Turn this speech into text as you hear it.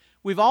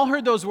We've all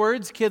heard those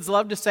words. Kids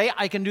love to say,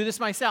 I can do this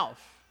myself.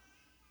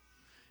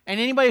 And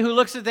anybody who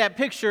looks at that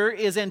picture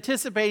is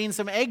anticipating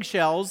some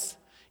eggshells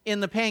in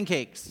the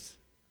pancakes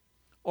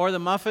or the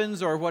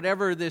muffins or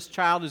whatever this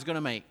child is going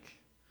to make.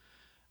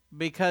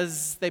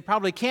 Because they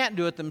probably can't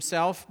do it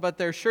themselves, but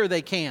they're sure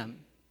they can.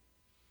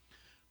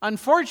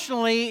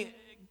 Unfortunately,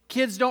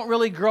 kids don't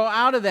really grow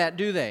out of that,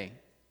 do they?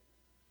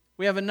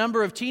 We have a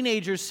number of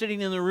teenagers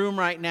sitting in the room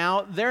right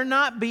now. They're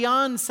not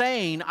beyond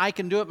saying, I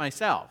can do it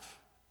myself.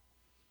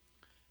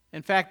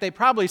 In fact, they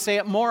probably say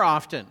it more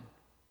often.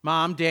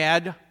 Mom,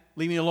 Dad,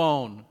 leave me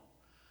alone.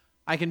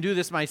 I can do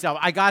this myself.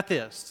 I got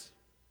this.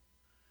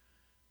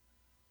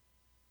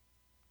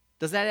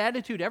 Does that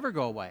attitude ever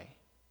go away?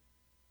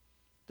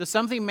 Does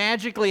something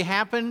magically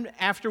happen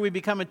after we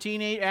become a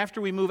teenager,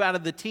 after we move out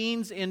of the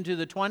teens into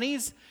the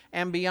 20s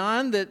and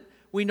beyond, that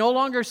we no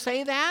longer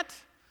say that?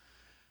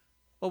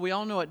 Well, we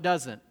all know it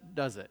doesn't,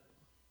 does it?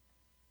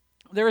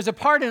 There is a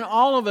part in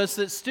all of us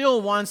that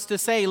still wants to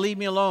say, leave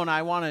me alone,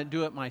 I want to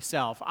do it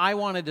myself. I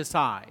want to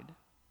decide.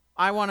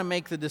 I want to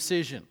make the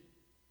decision.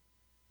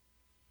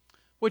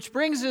 Which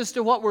brings us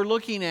to what we're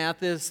looking at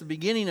this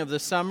beginning of the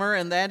summer,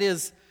 and that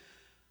is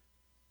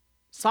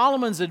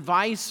Solomon's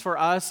advice for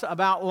us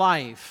about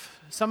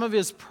life, some of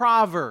his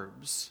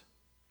proverbs.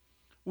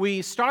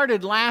 We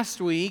started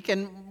last week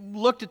and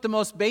looked at the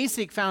most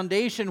basic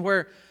foundation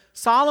where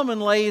Solomon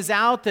lays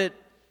out that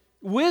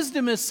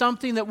wisdom is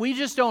something that we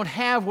just don't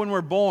have when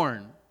we're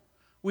born.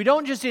 We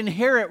don't just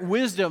inherit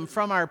wisdom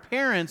from our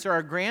parents or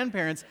our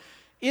grandparents.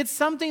 It's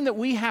something that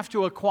we have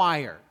to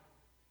acquire.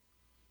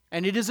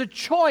 And it is a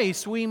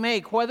choice we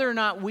make whether or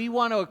not we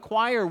want to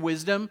acquire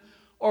wisdom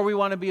or we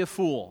want to be a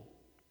fool.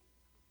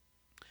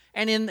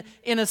 And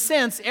in a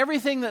sense,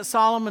 everything that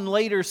Solomon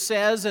later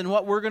says and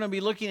what we're going to be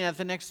looking at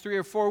the next 3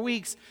 or 4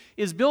 weeks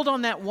is built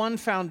on that one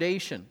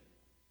foundation.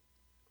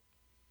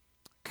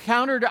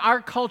 Counter to our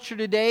culture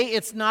today,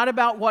 it's not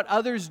about what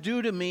others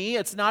do to me.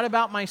 It's not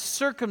about my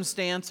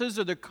circumstances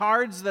or the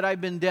cards that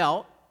I've been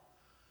dealt.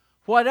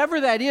 Whatever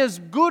that is,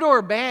 good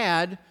or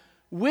bad,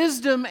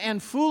 wisdom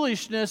and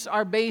foolishness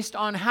are based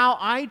on how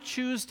I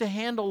choose to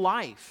handle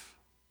life.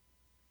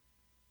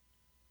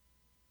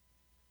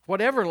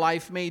 Whatever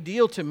life may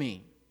deal to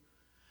me.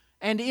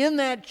 And in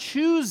that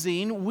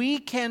choosing, we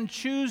can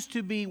choose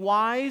to be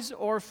wise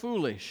or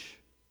foolish.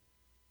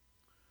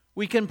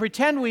 We can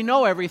pretend we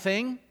know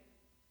everything.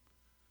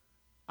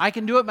 I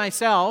can do it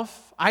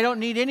myself. I don't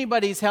need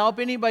anybody's help,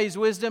 anybody's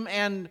wisdom,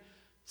 and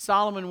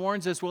Solomon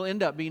warns us we'll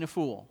end up being a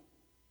fool.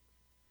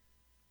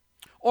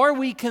 Or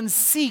we can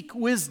seek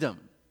wisdom.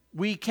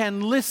 We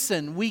can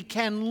listen. We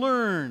can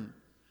learn.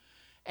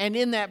 And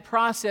in that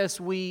process,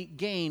 we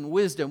gain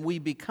wisdom. We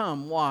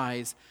become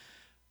wise.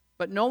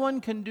 But no one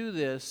can do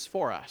this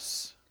for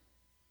us.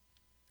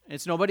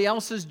 It's nobody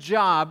else's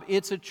job.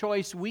 It's a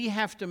choice we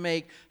have to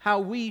make how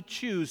we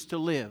choose to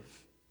live.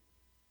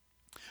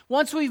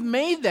 Once we've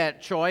made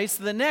that choice,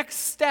 the next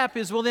step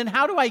is, well, then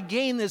how do I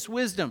gain this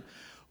wisdom?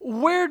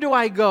 Where do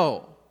I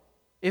go?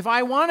 If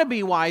I want to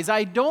be wise,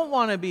 I don't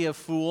want to be a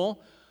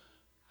fool,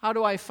 how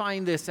do I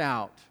find this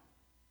out?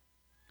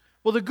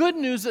 Well, the good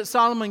news that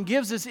Solomon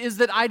gives us is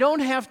that I don't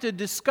have to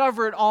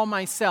discover it all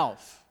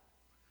myself.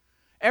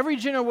 Every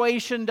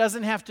generation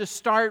doesn't have to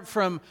start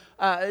from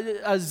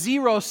a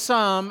zero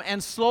sum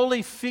and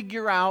slowly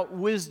figure out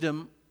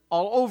wisdom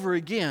all over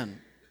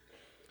again.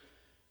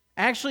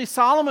 Actually,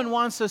 Solomon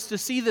wants us to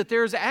see that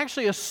there's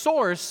actually a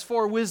source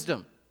for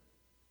wisdom.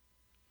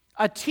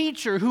 A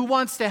teacher who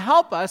wants to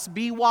help us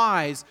be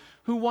wise,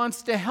 who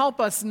wants to help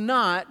us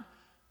not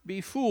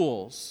be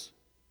fools.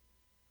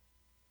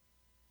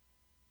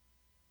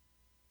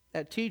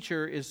 That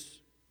teacher is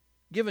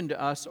given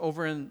to us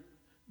over in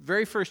the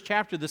very first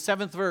chapter, the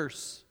 7th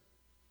verse,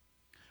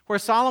 where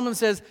Solomon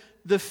says,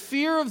 the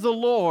fear of the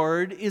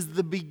Lord is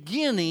the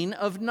beginning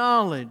of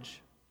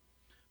knowledge,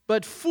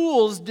 but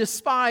fools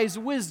despise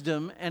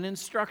wisdom and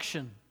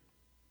instruction.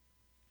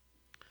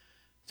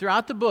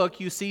 Throughout the book,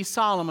 you see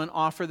Solomon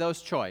offer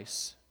those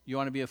choices. You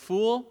want to be a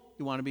fool?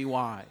 You want to be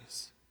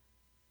wise?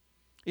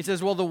 He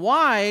says, well, the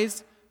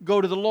wise go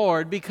to the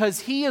Lord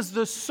because He is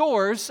the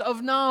source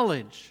of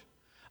knowledge,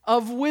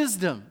 of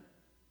wisdom.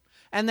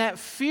 And that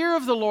fear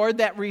of the Lord,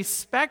 that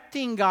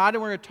respecting God,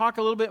 and we're going to talk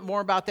a little bit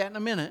more about that in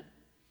a minute,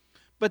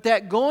 but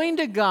that going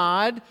to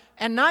God,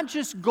 and not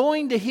just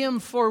going to Him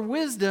for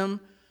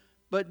wisdom,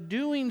 but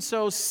doing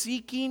so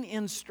seeking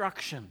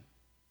instruction.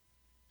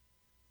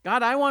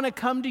 God, I want to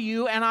come to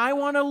You and I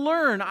want to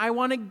learn. I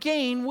want to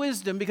gain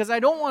wisdom because I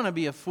don't want to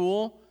be a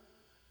fool.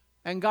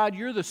 And God,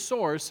 You're the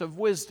source of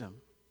wisdom.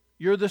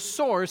 You're the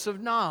source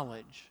of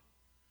knowledge.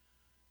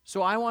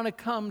 So I want to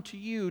come to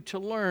You to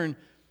learn.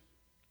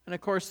 And of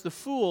course, the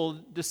fool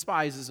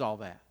despises all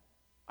that.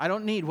 I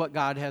don't need what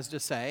God has to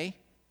say.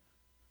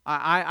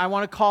 I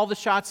want to call the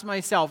shots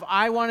myself.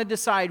 I want to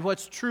decide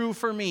what's true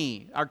for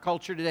me, our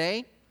culture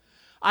today.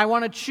 I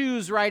want to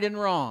choose right and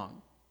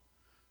wrong.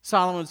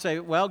 Solomon would say,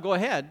 well, go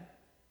ahead,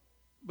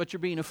 but you're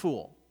being a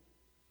fool.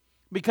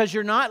 Because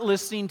you're not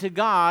listening to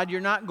God,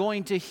 you're not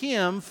going to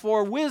Him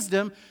for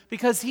wisdom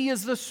because He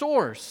is the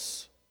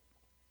source.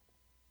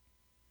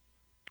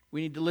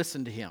 We need to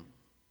listen to him.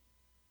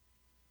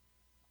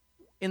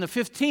 In the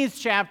 15th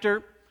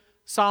chapter,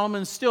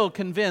 Solomon's still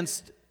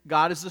convinced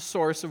God is the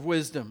source of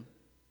wisdom.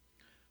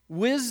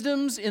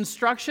 Wisdom's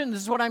instruction,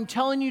 this is what I'm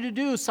telling you to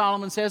do,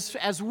 Solomon says,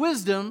 as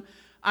wisdom,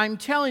 I'm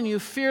telling you,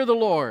 fear the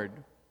Lord.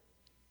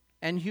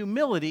 And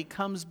humility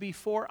comes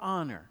before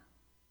honor.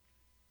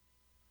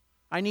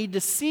 I need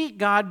to seek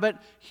God,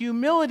 but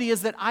humility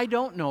is that I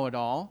don't know it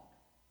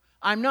all.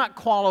 I'm not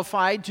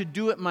qualified to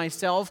do it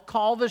myself,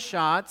 call the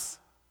shots.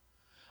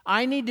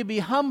 I need to be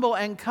humble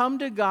and come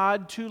to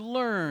God to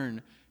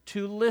learn,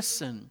 to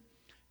listen.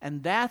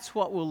 And that's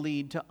what will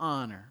lead to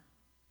honor.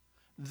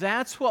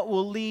 That's what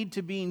will lead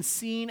to being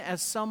seen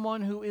as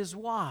someone who is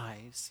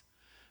wise,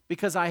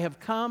 because I have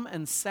come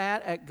and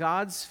sat at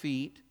God's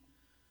feet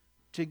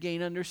to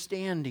gain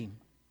understanding.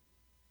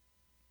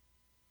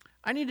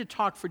 I need to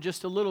talk for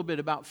just a little bit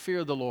about fear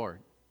of the Lord.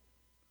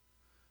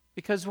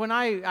 Because when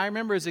I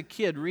remember as a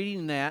kid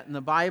reading that in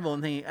the Bible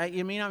and thinking,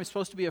 you mean I'm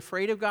supposed to be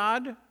afraid of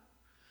God?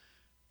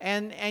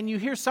 And you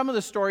hear some of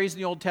the stories in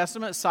the Old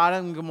Testament,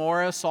 Sodom and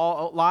Gomorrah,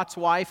 Lot's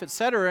wife,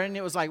 etc., and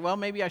it was like, well,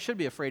 maybe I should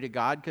be afraid of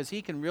God because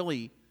he can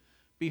really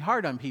be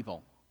hard on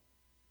people.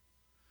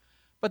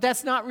 But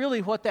that's not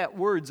really what that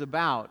word's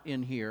about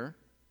in here.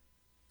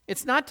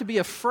 It's not to be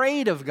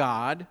afraid of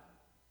God.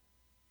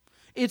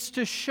 It's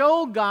to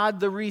show God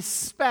the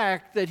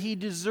respect that he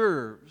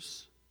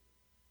deserves.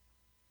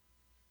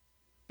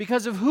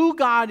 Because of who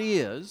God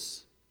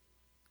is,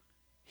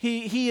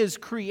 He is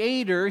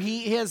creator.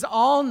 He has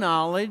all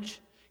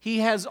knowledge. He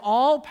has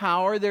all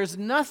power. There's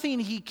nothing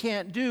he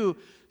can't do.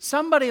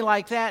 Somebody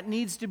like that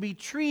needs to be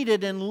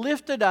treated and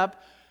lifted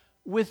up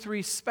with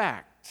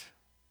respect.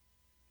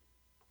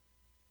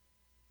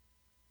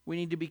 We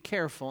need to be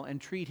careful and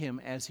treat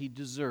him as he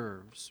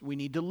deserves. We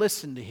need to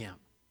listen to him.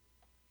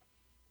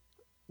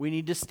 We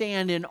need to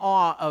stand in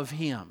awe of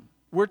him.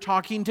 We're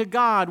talking to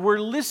God. We're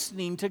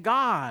listening to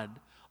God,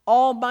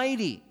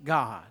 Almighty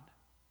God.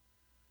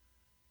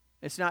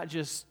 It's not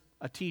just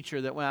a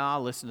teacher that, well,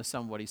 I'll listen to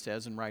some of what he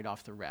says and write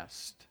off the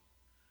rest.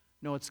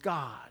 No, it's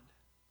God.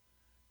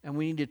 And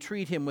we need to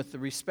treat him with the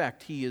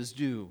respect he is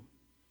due.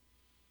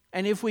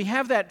 And if we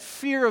have that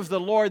fear of the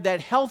Lord, that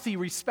healthy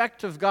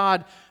respect of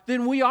God,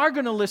 then we are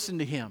going to listen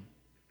to him.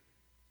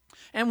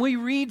 And we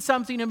read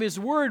something of his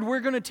word,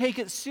 we're going to take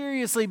it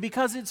seriously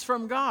because it's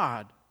from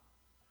God.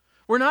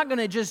 We're not going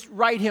to just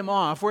write him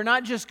off. We're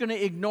not just going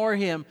to ignore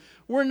him.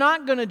 We're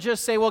not going to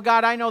just say, well,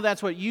 God, I know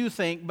that's what you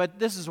think, but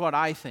this is what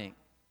I think.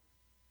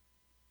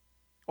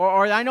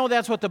 Or I know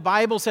that's what the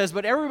Bible says,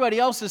 but everybody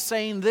else is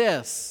saying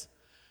this.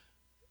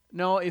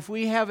 No, if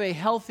we have a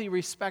healthy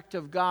respect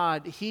of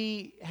God,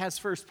 he has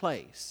first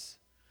place.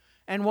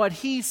 And what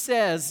he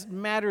says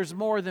matters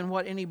more than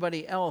what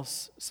anybody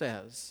else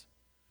says.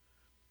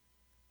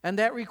 And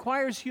that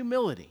requires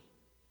humility.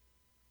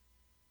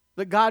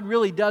 That God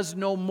really does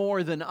know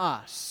more than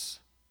us.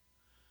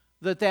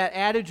 That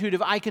attitude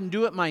of I can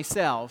do it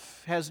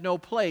myself has no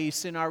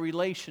place in our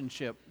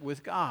relationship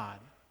with God.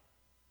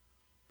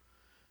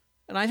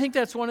 And I think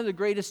that's one of the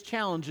greatest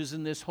challenges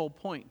in this whole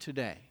point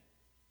today.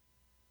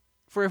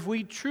 For if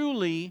we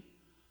truly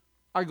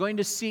are going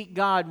to seek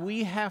God,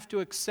 we have to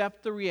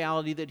accept the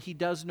reality that he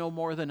does know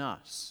more than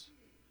us.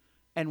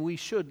 And we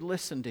should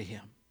listen to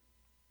him.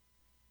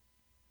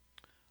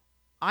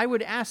 I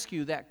would ask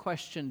you that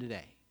question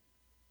today.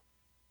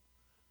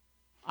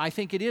 I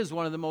think it is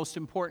one of the most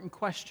important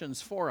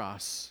questions for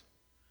us.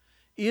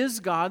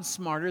 Is God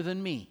smarter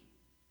than me?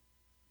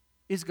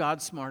 Is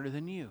God smarter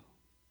than you?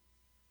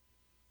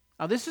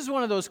 Now, this is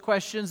one of those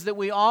questions that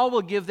we all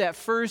will give that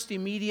first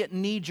immediate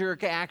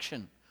knee-jerk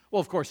action. Well,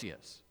 of course he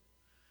is.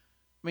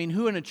 I mean,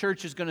 who in a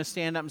church is going to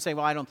stand up and say,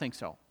 well, I don't think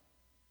so?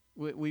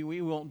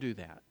 We won't do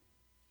that.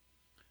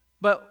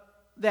 But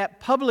that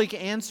public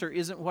answer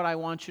isn't what I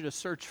want you to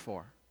search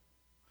for.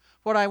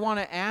 What I want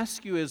to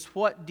ask you is,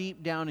 what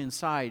deep down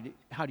inside,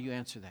 how do you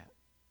answer that?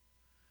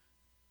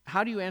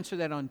 How do you answer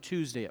that on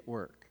Tuesday at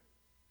work?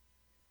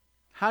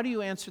 How do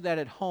you answer that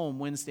at home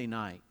Wednesday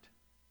night?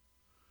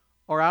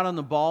 Or out on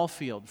the ball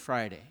field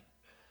Friday?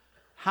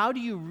 How do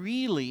you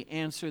really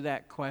answer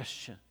that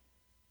question?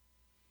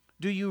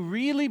 Do you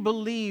really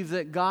believe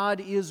that God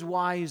is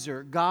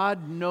wiser,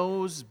 God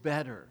knows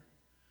better,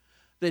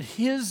 that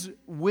his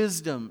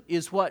wisdom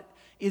is what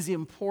is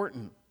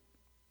important?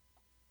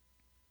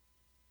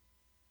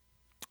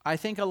 I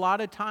think a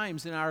lot of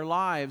times in our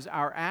lives,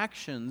 our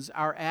actions,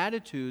 our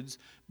attitudes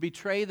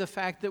betray the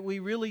fact that we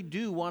really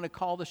do want to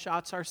call the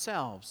shots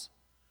ourselves.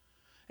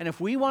 And if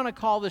we want to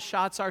call the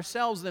shots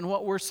ourselves, then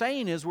what we're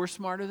saying is we're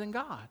smarter than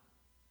God.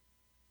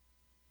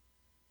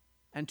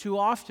 And too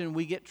often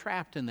we get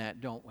trapped in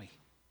that, don't we?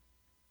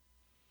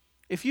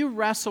 If you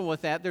wrestle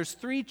with that, there's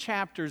 3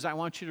 chapters I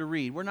want you to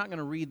read. We're not going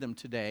to read them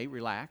today,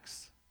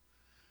 relax.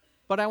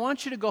 But I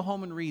want you to go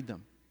home and read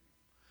them.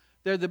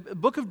 They're the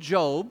book of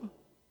Job,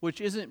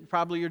 which isn't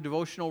probably your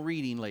devotional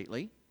reading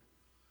lately,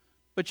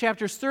 but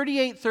chapters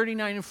 38,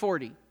 39, and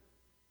 40.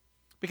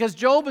 Because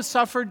Job has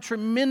suffered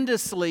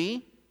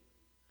tremendously,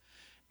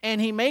 and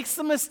he makes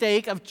the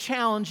mistake of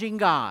challenging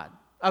God.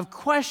 of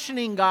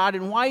questioning God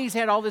and why he's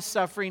had all this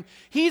suffering.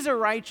 He's a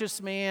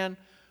righteous man.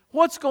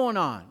 What's going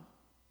on?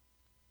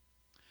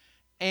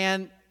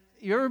 And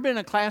you ever been in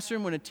a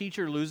classroom when a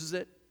teacher loses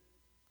it?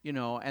 You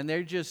know, and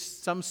they're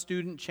just, some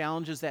student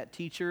challenges that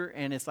teacher,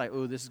 and it's like,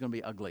 oh, this is going to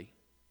be ugly.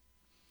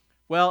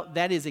 Well,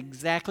 that is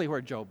exactly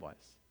where Job was.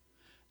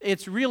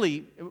 It's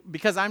really,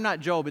 because I'm not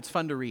Job, it's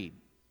fun to read.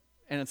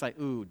 And it's like,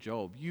 ooh,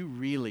 Job, you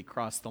really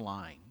crossed the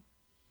line.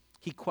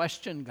 He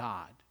questioned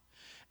God.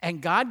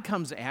 And God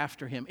comes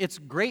after him. It's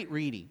great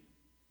reading.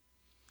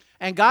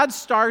 And God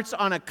starts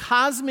on a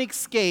cosmic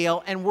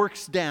scale and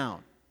works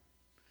down.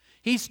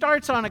 He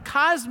starts on a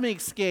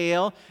cosmic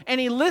scale and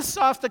he lists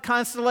off the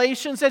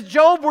constellations. Says,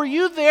 Job, were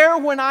you there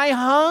when I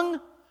hung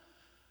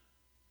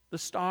the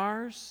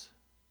stars?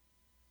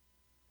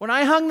 When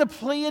I hung the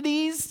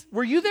Pleiades?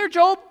 Were you there,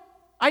 Job?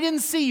 I didn't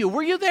see you.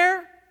 Were you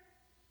there?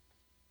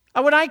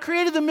 When I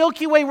created the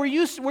Milky Way, were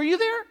you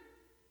there?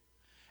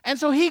 And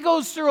so he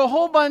goes through a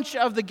whole bunch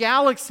of the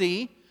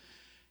galaxy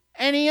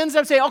and he ends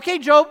up saying, okay,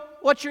 Job,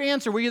 what's your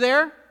answer? Were you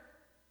there?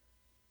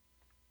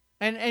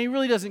 And he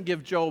really doesn't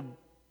give Job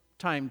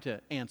time to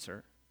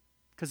answer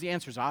because the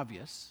answer is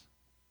obvious.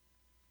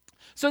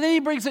 So then he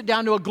brings it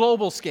down to a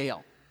global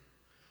scale.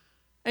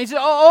 And he said,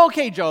 oh,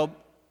 okay, Job.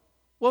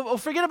 Well,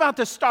 forget about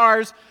the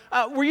stars.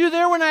 Were you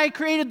there when I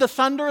created the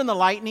thunder and the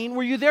lightning?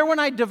 Were you there when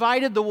I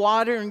divided the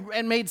water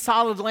and made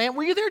solid land?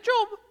 Were you there,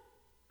 Job?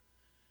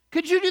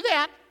 Could you do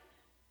that?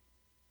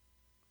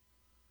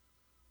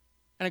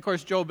 And of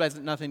course, Job has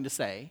nothing to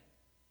say.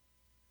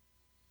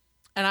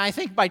 And I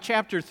think by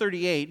chapter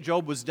 38,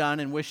 Job was done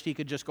and wished he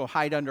could just go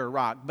hide under a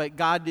rock. But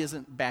God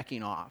isn't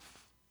backing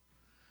off.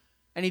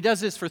 And he does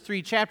this for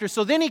 3 chapters.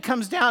 So then he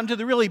comes down to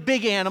the really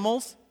big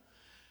animals.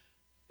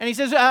 And he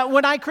says,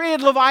 when I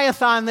created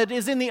Leviathan that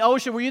is in the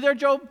ocean, were you there,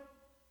 Job?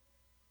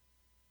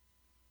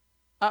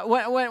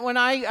 When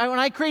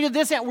I created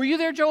this, were you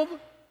there, Job?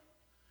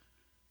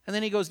 And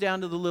then he goes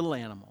down to the little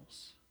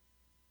animals.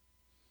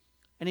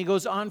 And he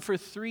goes on for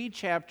 3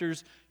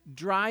 chapters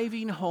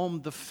driving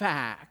home the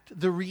fact,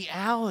 the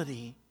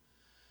reality,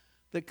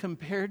 that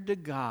compared to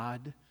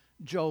God,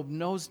 Job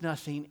knows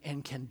nothing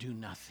and can do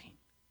nothing.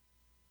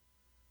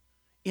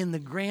 In the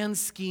grand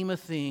scheme of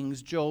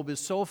things, Job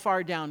is so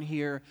far down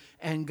here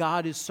and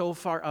God is so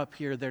far up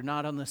here, they're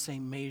not on the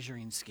same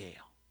measuring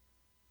scale.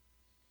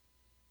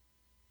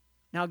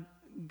 Now,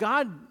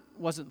 God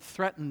wasn't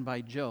threatened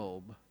by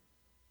Job.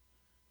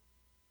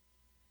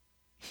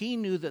 He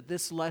knew that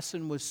this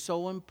lesson was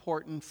so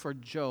important for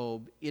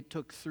Job, it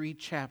took 3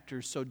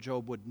 chapters so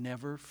Job would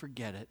never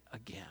forget it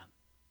again.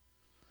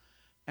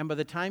 And by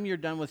the time you're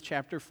done with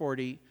chapter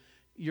 40,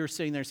 you're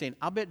sitting there saying,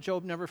 I'll bet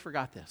Job never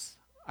forgot this.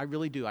 I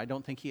really do. I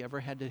don't think he ever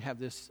had to have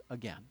this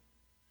again.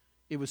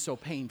 It was so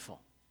painful.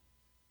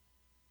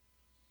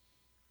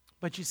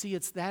 But you see,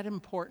 it's that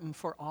important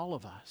for all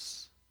of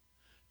us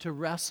to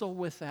wrestle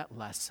with that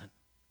lesson.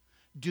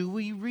 Do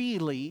we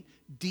really,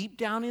 deep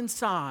down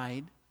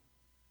inside,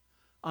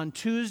 on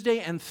Tuesday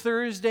and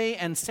Thursday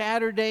and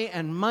Saturday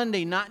and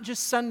Monday, not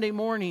just Sunday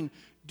morning,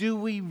 do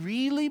we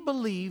really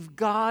believe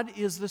God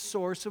is the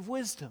source of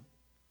wisdom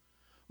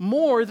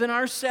more than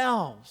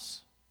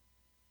ourselves?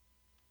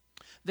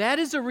 That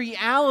is a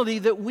reality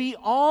that we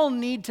all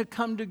need to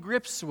come to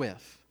grips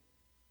with.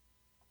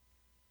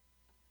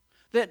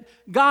 That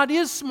God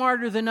is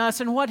smarter than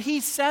us, and what He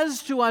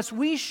says to us,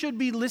 we should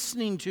be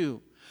listening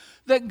to.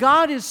 That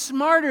God is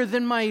smarter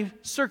than my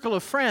circle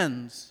of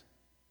friends.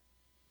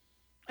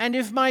 And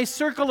if my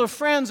circle of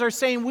friends are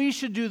saying we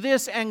should do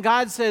this, and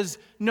God says,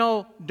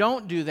 no,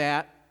 don't do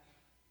that,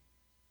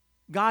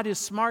 God is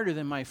smarter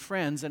than my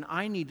friends, and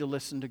I need to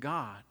listen to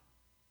God.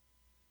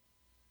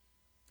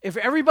 If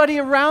everybody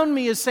around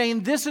me is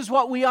saying this is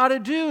what we ought to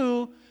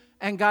do,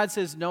 and God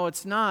says, no,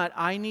 it's not,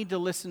 I need to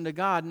listen to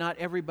God, not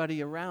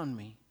everybody around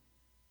me.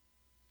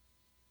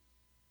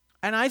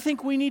 And I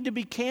think we need to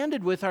be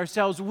candid with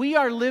ourselves. We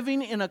are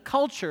living in a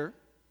culture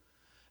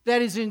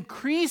that is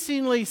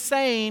increasingly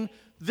saying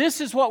this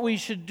is what we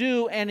should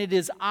do, and it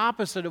is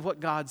opposite of what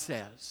God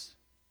says.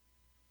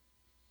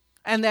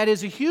 And that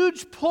is a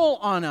huge pull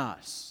on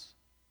us.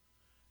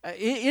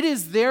 It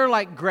is there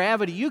like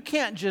gravity. You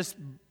can't just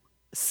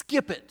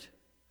skip it.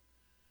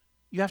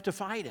 You have to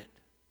fight it.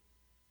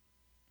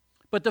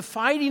 But the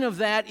fighting of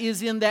that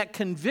is in that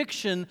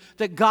conviction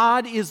that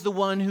God is the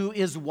one who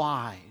is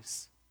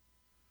wise.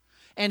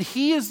 And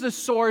He is the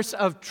source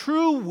of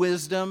true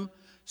wisdom,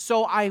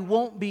 so I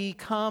won't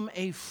become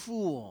a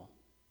fool.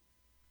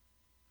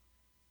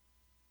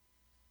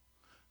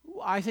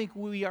 I think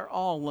we are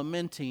all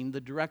lamenting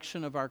the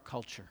direction of our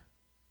culture.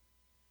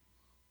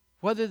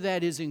 Whether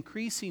that is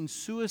increasing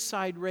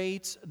suicide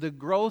rates, the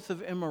growth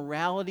of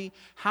immorality,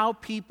 how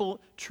people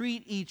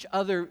treat each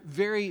other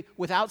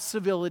without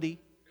civility,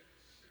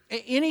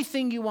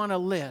 anything you want to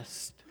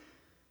list.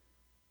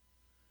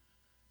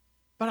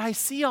 But I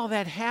see all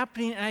that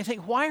happening and I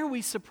think, why are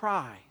we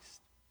surprised?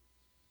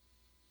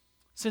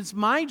 Since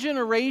my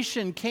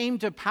generation came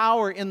to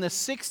power in the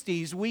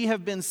 60s, we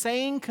have been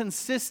saying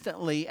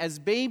consistently as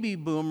baby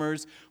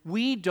boomers,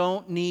 we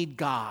don't need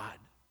God.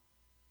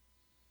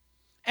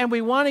 And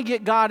we want to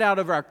get God out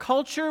of our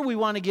culture. We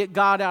want to get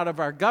God out of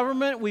our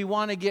government. We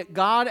want to get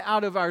God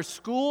out of our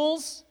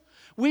schools.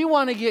 We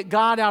want to get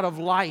God out of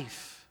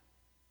life.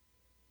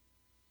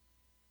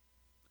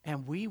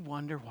 And we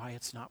wonder why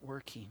it's not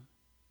working.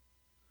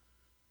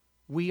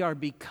 We are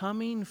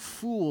becoming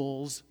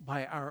fools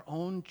by our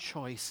own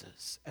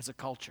choices as a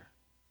culture.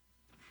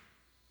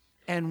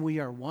 And we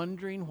are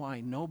wondering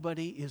why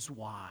nobody is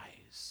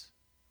wise.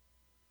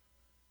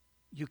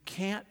 You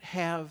can't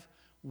have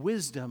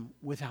wisdom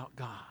without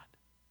God.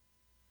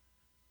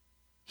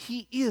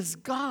 He is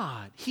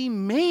God. He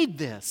made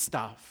this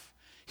stuff.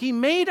 He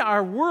made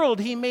our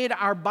world. He made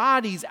our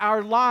bodies,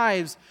 our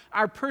lives,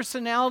 our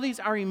personalities,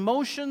 our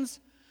emotions,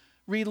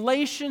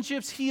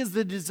 relationships. He is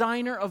the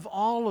designer of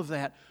all of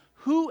that.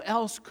 Who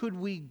else could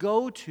we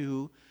go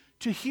to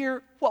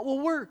hear what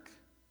will work?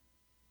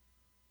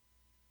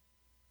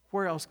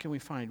 Where else can we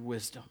find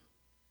wisdom?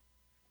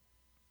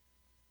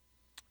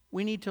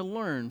 We need to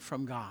learn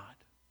from God.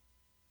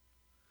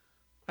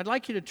 I'd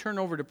like you to turn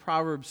over to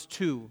Proverbs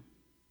 2.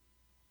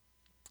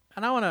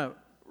 And I want to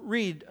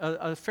read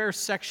a fair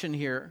section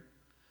here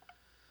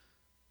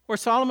where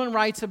Solomon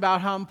writes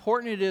about how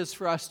important it is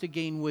for us to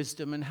gain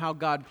wisdom and how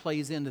God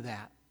plays into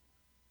that.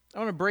 I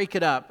want to break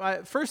it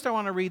up. First, I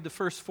want to read the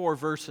first 4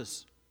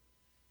 verses.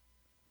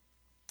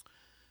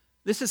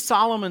 This is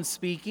Solomon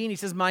speaking. He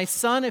says, "My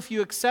son, if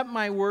you accept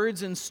my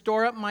words and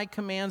store up my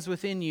commands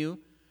within you,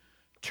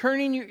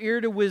 turning your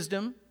ear to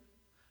wisdom,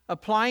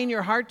 applying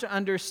your heart to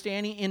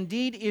understanding,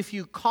 indeed, if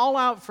you call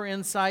out for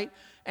insight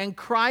and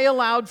cry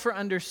aloud for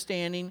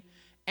understanding,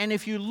 and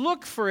if you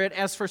look for it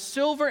as for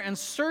silver and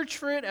search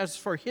for it as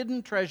for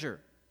hidden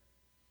treasure."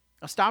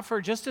 I'll stop for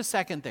just a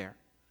second there.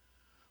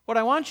 What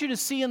I want you to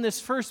see in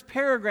this first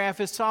paragraph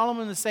is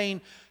Solomon is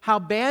saying, how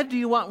bad do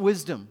you want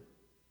wisdom?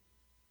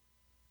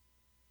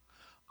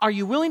 Are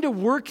you willing to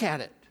work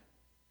at it?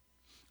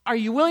 Are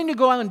you willing to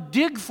go out and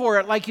dig for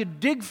it like you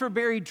dig for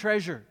buried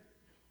treasure?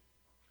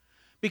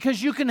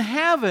 Because you can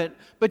have it,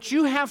 but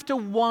you have to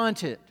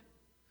want it.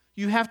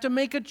 You have to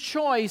make a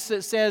choice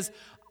that says,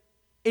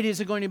 it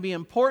is going to be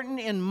important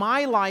in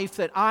my life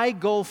that I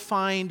go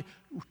find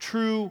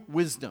true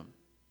wisdom.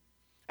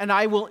 And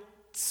I will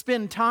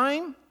spend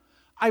time,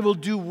 I will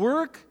do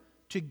work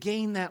to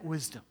gain that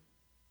wisdom.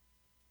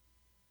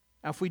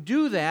 Now, if we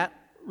do that,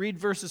 read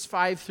verses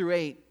 5 through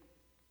 8.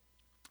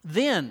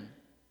 Then,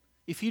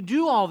 if you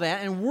do all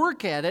that and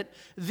work at it,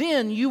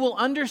 then you will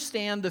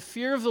understand the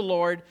fear of the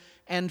Lord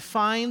and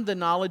find the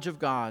knowledge of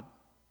God.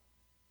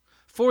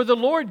 For the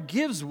Lord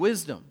gives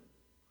wisdom.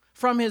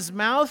 From his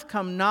mouth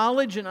come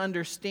knowledge and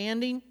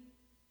understanding.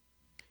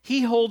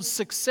 He holds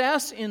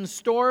success in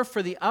store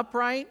for the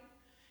upright.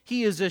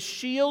 He is a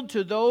shield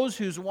to those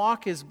whose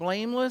walk is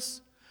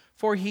blameless.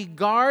 For he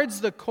guards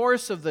the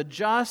course of the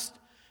just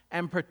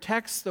and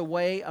protects the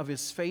way of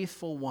his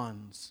faithful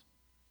ones.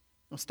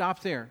 I'll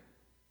stop there.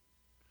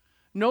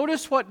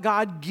 Notice what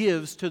God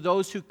gives to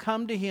those who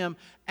come to him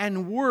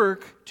and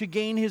work to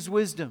gain his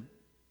wisdom.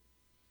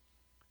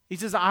 He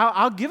says,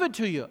 I'll give it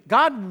to you.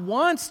 God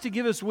wants to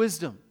give us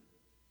wisdom.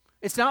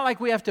 It's not like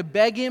we have to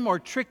beg him or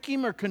trick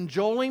him or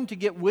cajole him to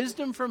get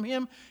wisdom from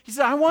him. He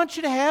said, I want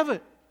you to have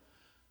it.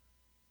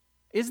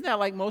 Isn't that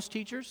like most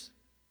teachers?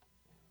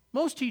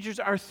 Most teachers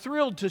are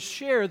thrilled to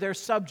share their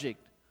subject.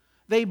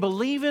 They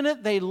believe in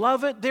it. They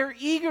love it. They're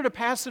eager to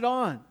pass it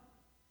on.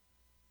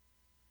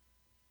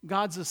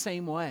 God's the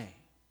same way.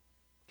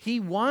 He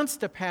wants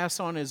to pass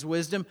on his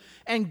wisdom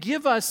and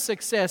give us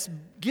success,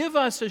 give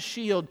us a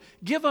shield,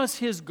 give us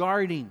his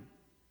guarding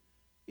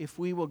if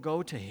we will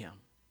go to him.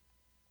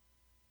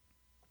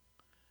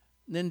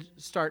 Then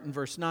start in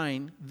verse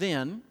 9.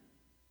 Then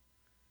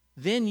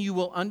you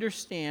will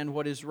understand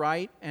what is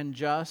right and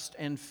just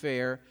and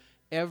fair,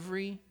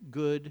 every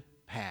good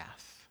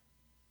path.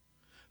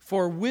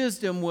 For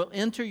wisdom will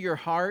enter your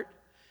heart,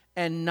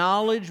 and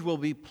knowledge will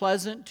be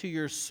pleasant to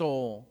your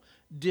soul.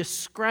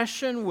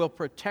 Discretion will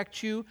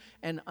protect you,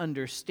 and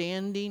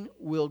understanding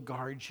will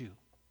guard you.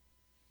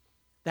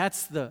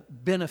 That's the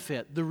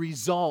benefit, the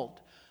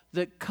result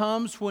that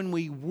comes when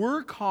we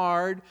work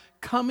hard,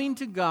 coming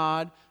to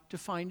God to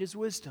find his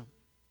wisdom.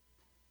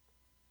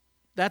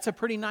 That's a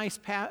pretty nice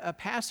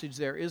passage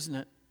there, isn't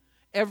it?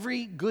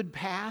 Every good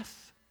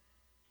path.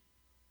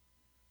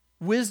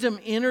 Wisdom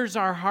enters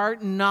our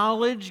heart.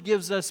 Knowledge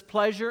gives us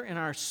pleasure in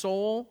our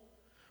soul.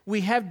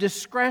 We have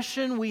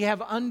discretion. We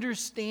have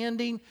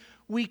understanding.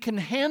 We can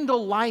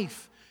handle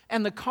life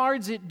and the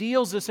cards it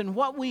deals us and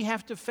what we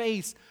have to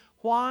face.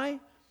 Why?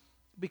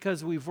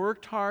 Because we've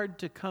worked hard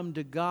to come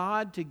to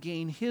God to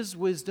gain his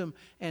wisdom,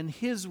 and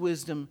his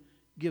wisdom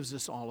gives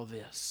us all of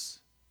this.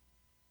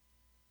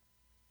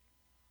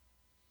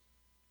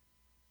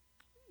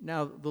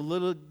 Now, the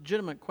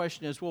legitimate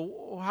question is,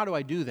 well, how do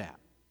I do that?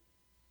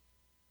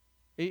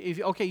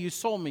 Okay, you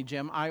sold me,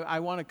 Jim.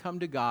 I want to come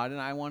to God and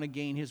I want to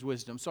gain his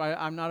wisdom. So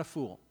I'm not a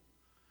fool.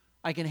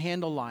 I can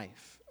handle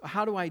life.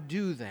 How do I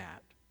do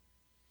that?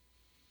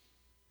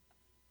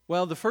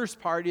 Well, the first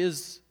part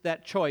is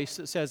that choice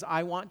that says,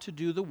 I want to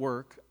do the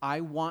work. I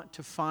want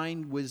to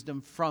find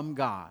wisdom from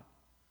God.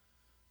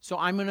 So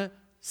I'm going to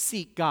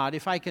seek God.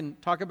 If I can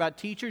talk about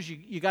teachers,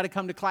 you got to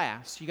come to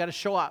class. You got to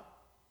show up.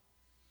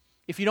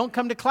 If you don't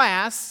come to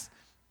class,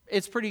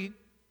 it's pretty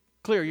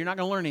clear you're not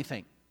going to learn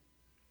anything.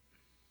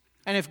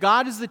 And if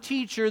God is the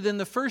teacher, then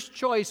the first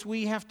choice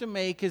we have to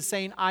make is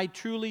saying, I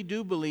truly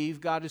do believe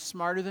God is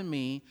smarter than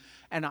me,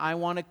 and I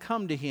want to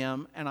come to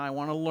Him, and I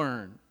want to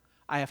learn.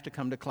 I have to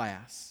come to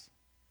class.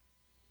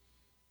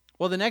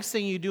 Well, the next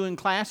thing you do in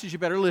class is you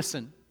better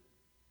listen.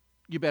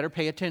 You better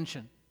pay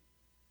attention.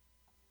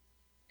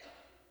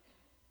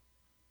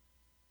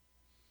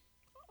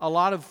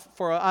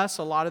 For us,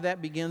 a lot of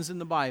that begins in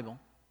the Bible.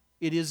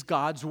 It is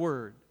God's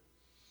Word.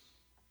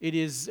 It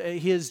is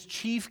His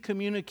chief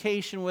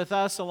communication with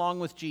us along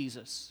with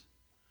Jesus.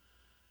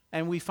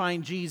 And we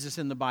find Jesus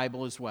in the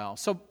Bible as well.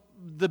 So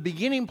the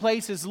beginning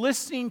place is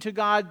listening to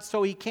God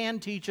so He can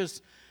teach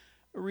us,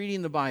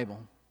 reading the Bible.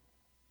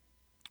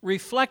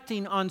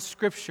 Reflecting on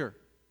Scripture.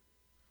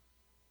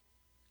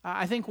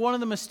 I think one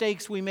of the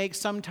mistakes we make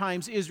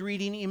sometimes is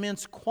reading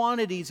immense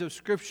quantities of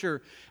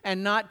Scripture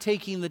and not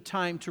taking the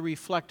time to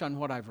reflect on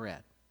what I've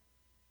read.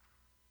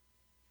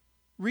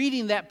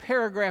 Reading that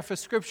paragraph of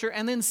Scripture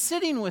and then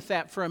sitting with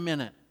that for a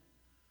minute.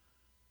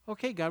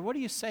 Okay, God, what are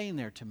you saying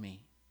there to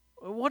me?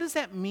 What does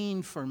that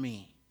mean for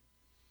me?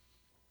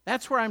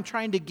 That's where I'm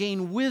trying to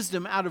gain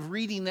wisdom out of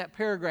reading that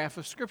paragraph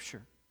of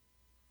Scripture.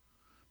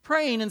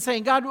 Praying and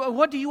saying, God,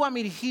 what do you want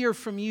me to hear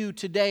from you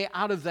today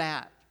out of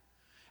that?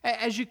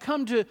 As you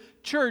come to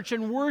church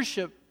and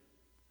worship,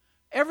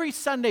 every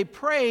Sunday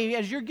pray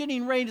as you're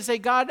getting ready to say,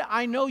 God,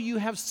 I know you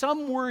have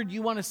some word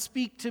you want to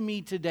speak to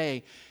me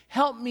today.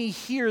 Help me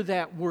hear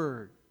that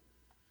word.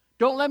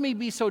 Don't let me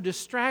be so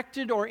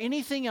distracted or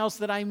anything else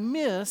that I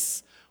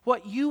miss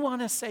what you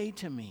want to say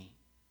to me.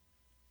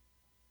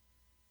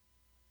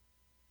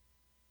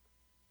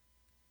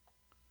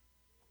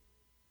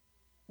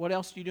 What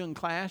else do you do in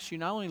class? You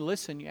not only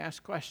listen, you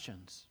ask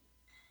questions.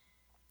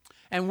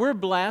 And we're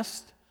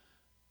blessed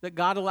that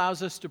God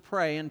allows us to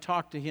pray and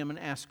talk to Him and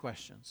ask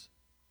questions.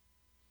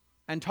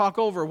 And talk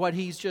over what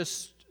He's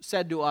just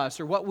said to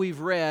us or what we've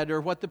read or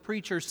what the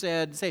preacher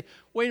said. Say,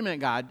 wait a minute,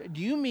 God,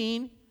 do you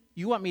mean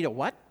you want me to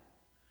what?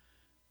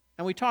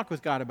 And we talk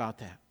with God about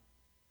that.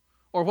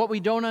 Or what we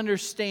don't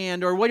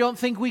understand or what we don't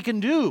think we can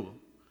do.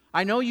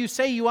 I know you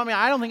say you want me,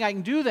 I don't think I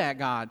can do that,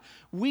 God.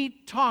 We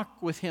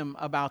talk with Him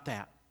about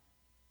that.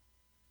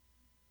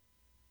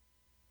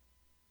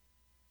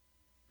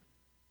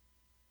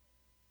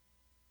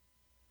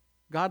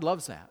 God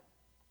loves that.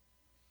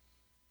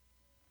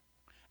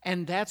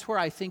 And that's where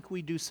I think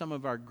we do some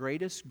of our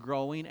greatest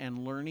growing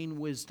and learning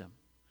wisdom,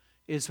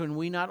 is when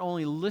we not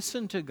only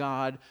listen to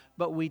God,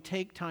 but we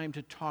take time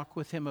to talk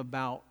with Him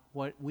about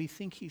what we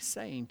think He's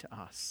saying to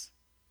us.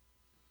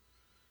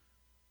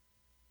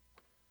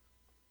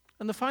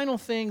 And the final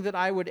thing that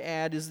I would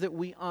add is that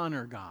we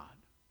honor God.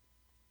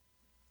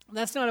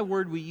 That's not a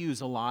word we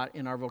use a lot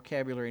in our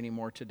vocabulary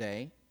anymore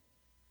today.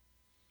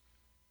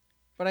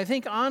 But I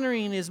think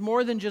honoring is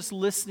more than just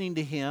listening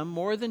to Him,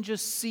 more than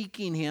just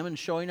seeking Him and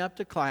showing up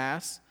to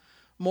class,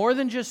 more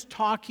than just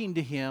talking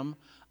to Him.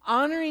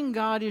 Honoring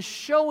God is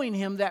showing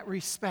Him that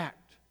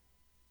respect,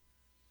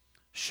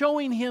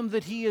 showing Him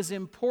that He is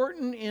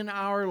important in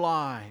our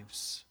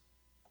lives.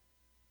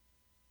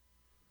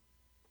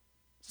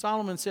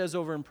 Solomon says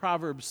over in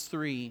Proverbs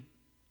 3,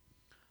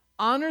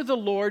 honor the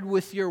Lord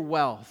with your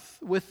wealth,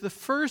 with the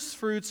first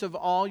fruits of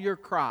all your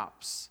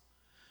crops.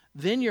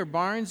 Then your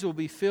barns will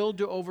be filled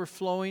to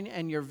overflowing,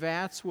 and your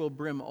vats will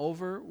brim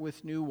over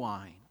with new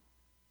wine.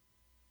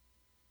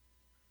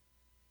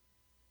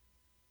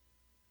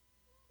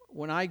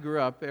 When I grew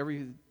up,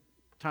 every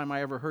time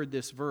I ever heard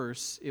this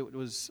verse, it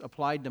was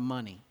applied to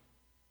money.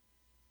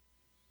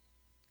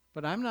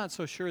 But I'm not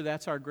so sure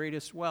that's our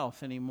greatest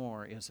wealth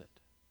anymore, is it?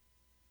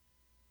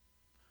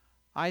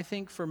 I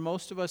think for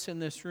most of us in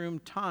this room,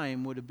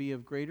 time would be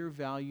of greater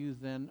value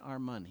than our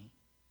money.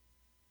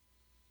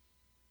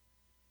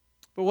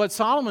 But what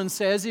Solomon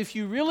says, if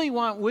you really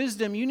want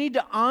wisdom, you need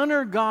to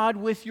honor God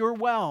with your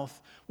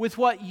wealth, with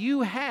what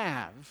you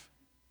have.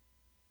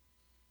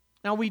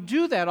 Now, we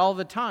do that all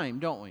the time,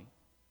 don't we?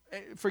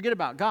 Forget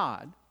about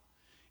God.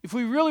 If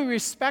we really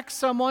respect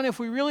someone, if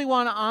we really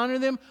want to honor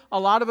them, a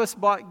lot of us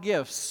bought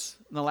gifts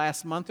in the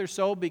last month or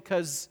so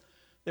because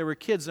there were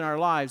kids in our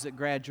lives that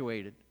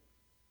graduated.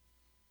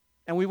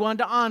 And we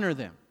wanted to honor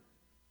them.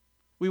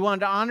 We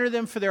wanted to honor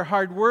them for their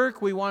hard work.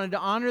 We wanted to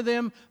honor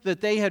them that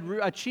they had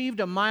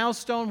achieved a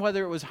milestone,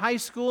 whether it was high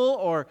school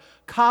or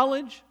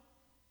college,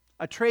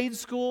 a trade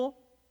school.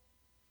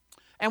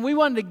 And we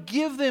wanted to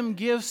give them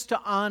gifts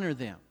to honor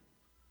them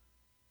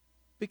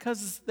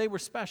because they were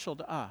special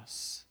to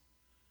us.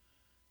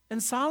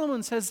 And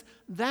Solomon says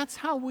that's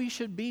how we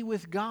should be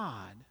with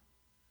God.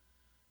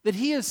 That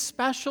He is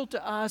special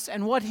to us,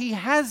 and what He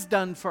has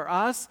done for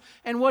us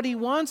and what He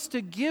wants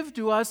to give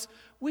to us,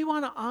 we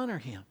want to honor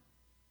Him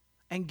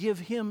and give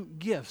Him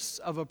gifts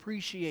of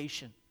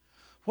appreciation.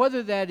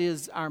 Whether that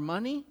is our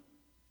money,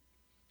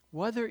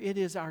 whether it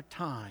is our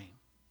time,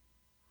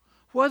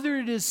 whether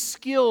it is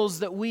skills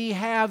that we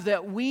have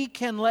that we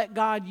can let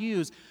God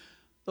use.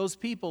 those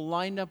people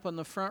lined up on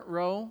the front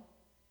row,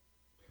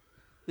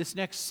 this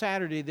next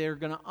Saturday they're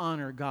going to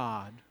honor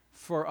God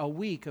for a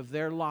week of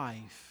their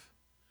life,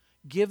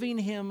 giving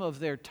Him of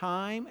their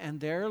time and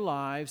their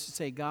lives to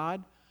say,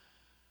 God,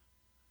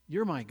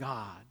 you're my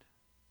God.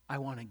 I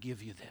want to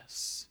give you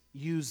this.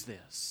 Use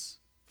this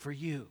for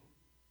you.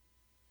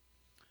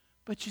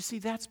 But you see,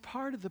 that's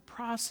part of the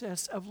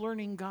process of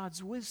learning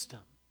God's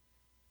wisdom.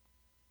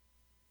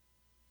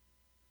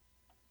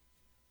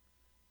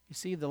 You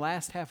see, the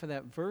last half of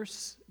that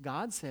verse,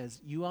 God says,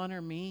 you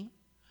honor me,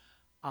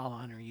 I'll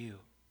honor you.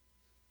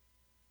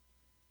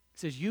 He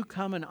says, you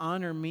come and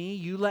honor me,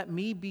 you let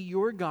me be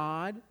your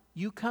God,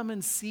 you come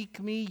and seek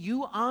me,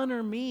 you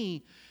honor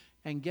me,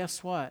 and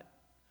guess what?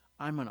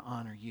 I'm going to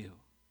honor you.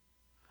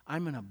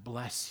 I'm going to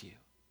bless you.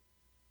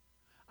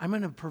 I'm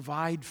going to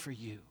provide for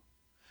you.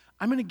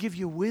 I'm going to give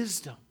you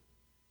wisdom.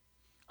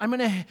 I'm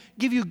going to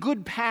give you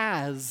good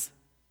paths.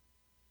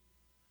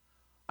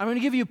 I'm going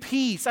to give you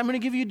peace. I'm going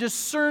to give you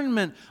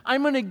discernment.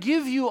 I'm going to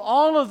give you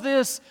all of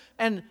this.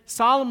 And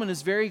Solomon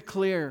is very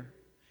clear.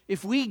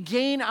 If we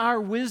gain our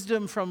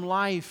wisdom from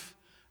life,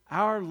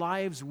 our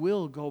lives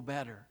will go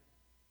better.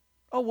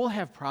 Oh, we'll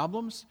have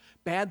problems.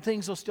 Bad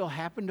things will still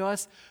happen to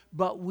us,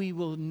 but we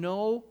will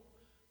know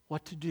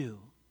what to do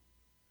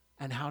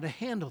and how to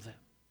handle them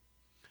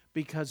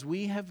because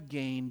we have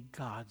gained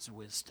God's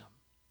wisdom.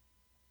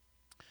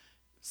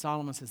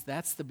 Solomon says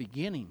that's the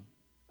beginning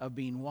of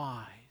being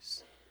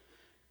wise.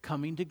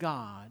 Coming to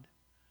God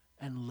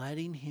and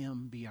letting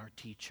Him be our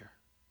teacher.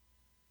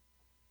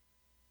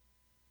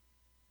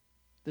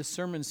 This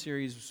sermon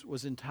series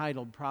was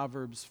entitled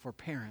Proverbs for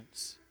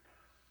Parents.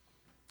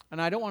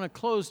 And I don't want to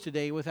close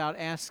today without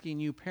asking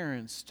you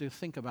parents to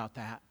think about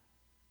that.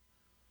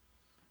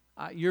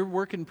 You're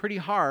working pretty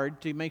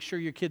hard to make sure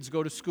your kids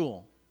go to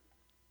school.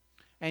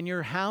 And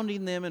you're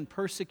hounding them and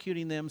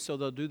persecuting them so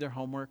they'll do their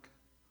homework.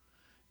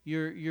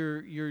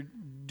 You're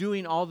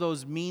doing all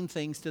those mean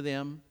things to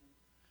them.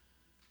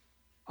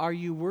 Are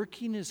you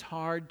working as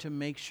hard to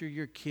make sure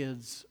your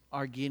kids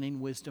are gaining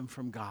wisdom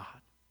from God?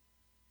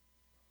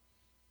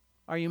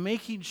 Are you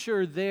making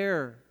sure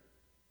they're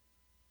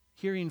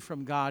hearing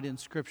from God in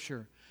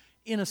Scripture,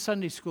 in a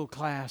Sunday school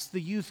class,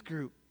 the youth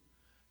group,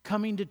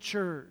 coming to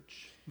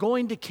church,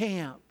 going to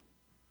camp?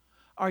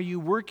 Are you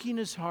working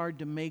as hard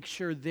to make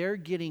sure they're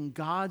getting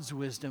God's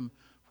wisdom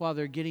while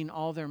they're getting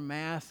all their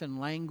math and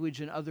language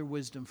and other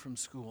wisdom from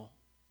school?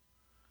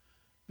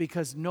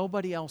 Because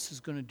nobody else is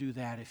going to do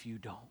that if you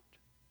don't.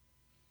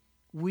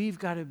 We've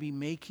got to be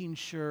making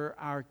sure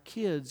our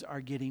kids are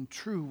getting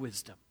true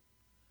wisdom.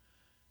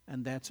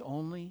 And that's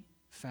only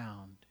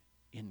found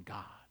in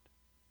God.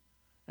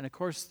 And of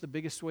course, the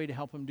biggest way to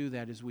help them do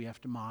that is we have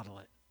to model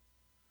it.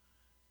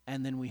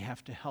 And then we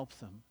have to help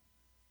them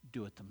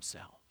do it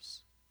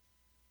themselves.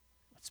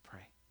 Let's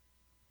pray.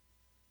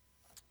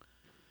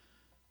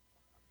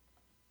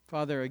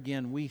 Father,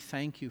 again, we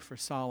thank you for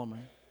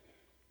Solomon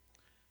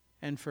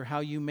and for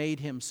how you made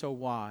him so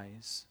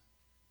wise.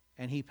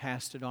 And he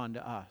passed it on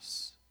to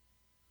us.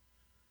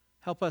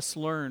 Help us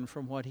learn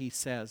from what he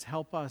says.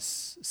 Help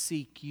us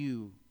seek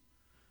you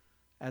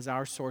as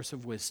our source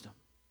of wisdom.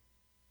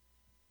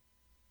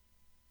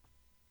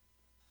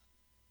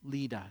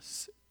 Lead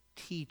us,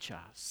 teach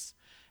us,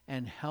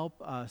 and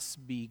help us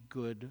be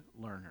good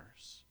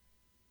learners.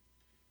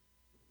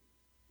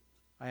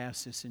 I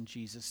ask this in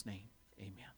Jesus' name. Amen.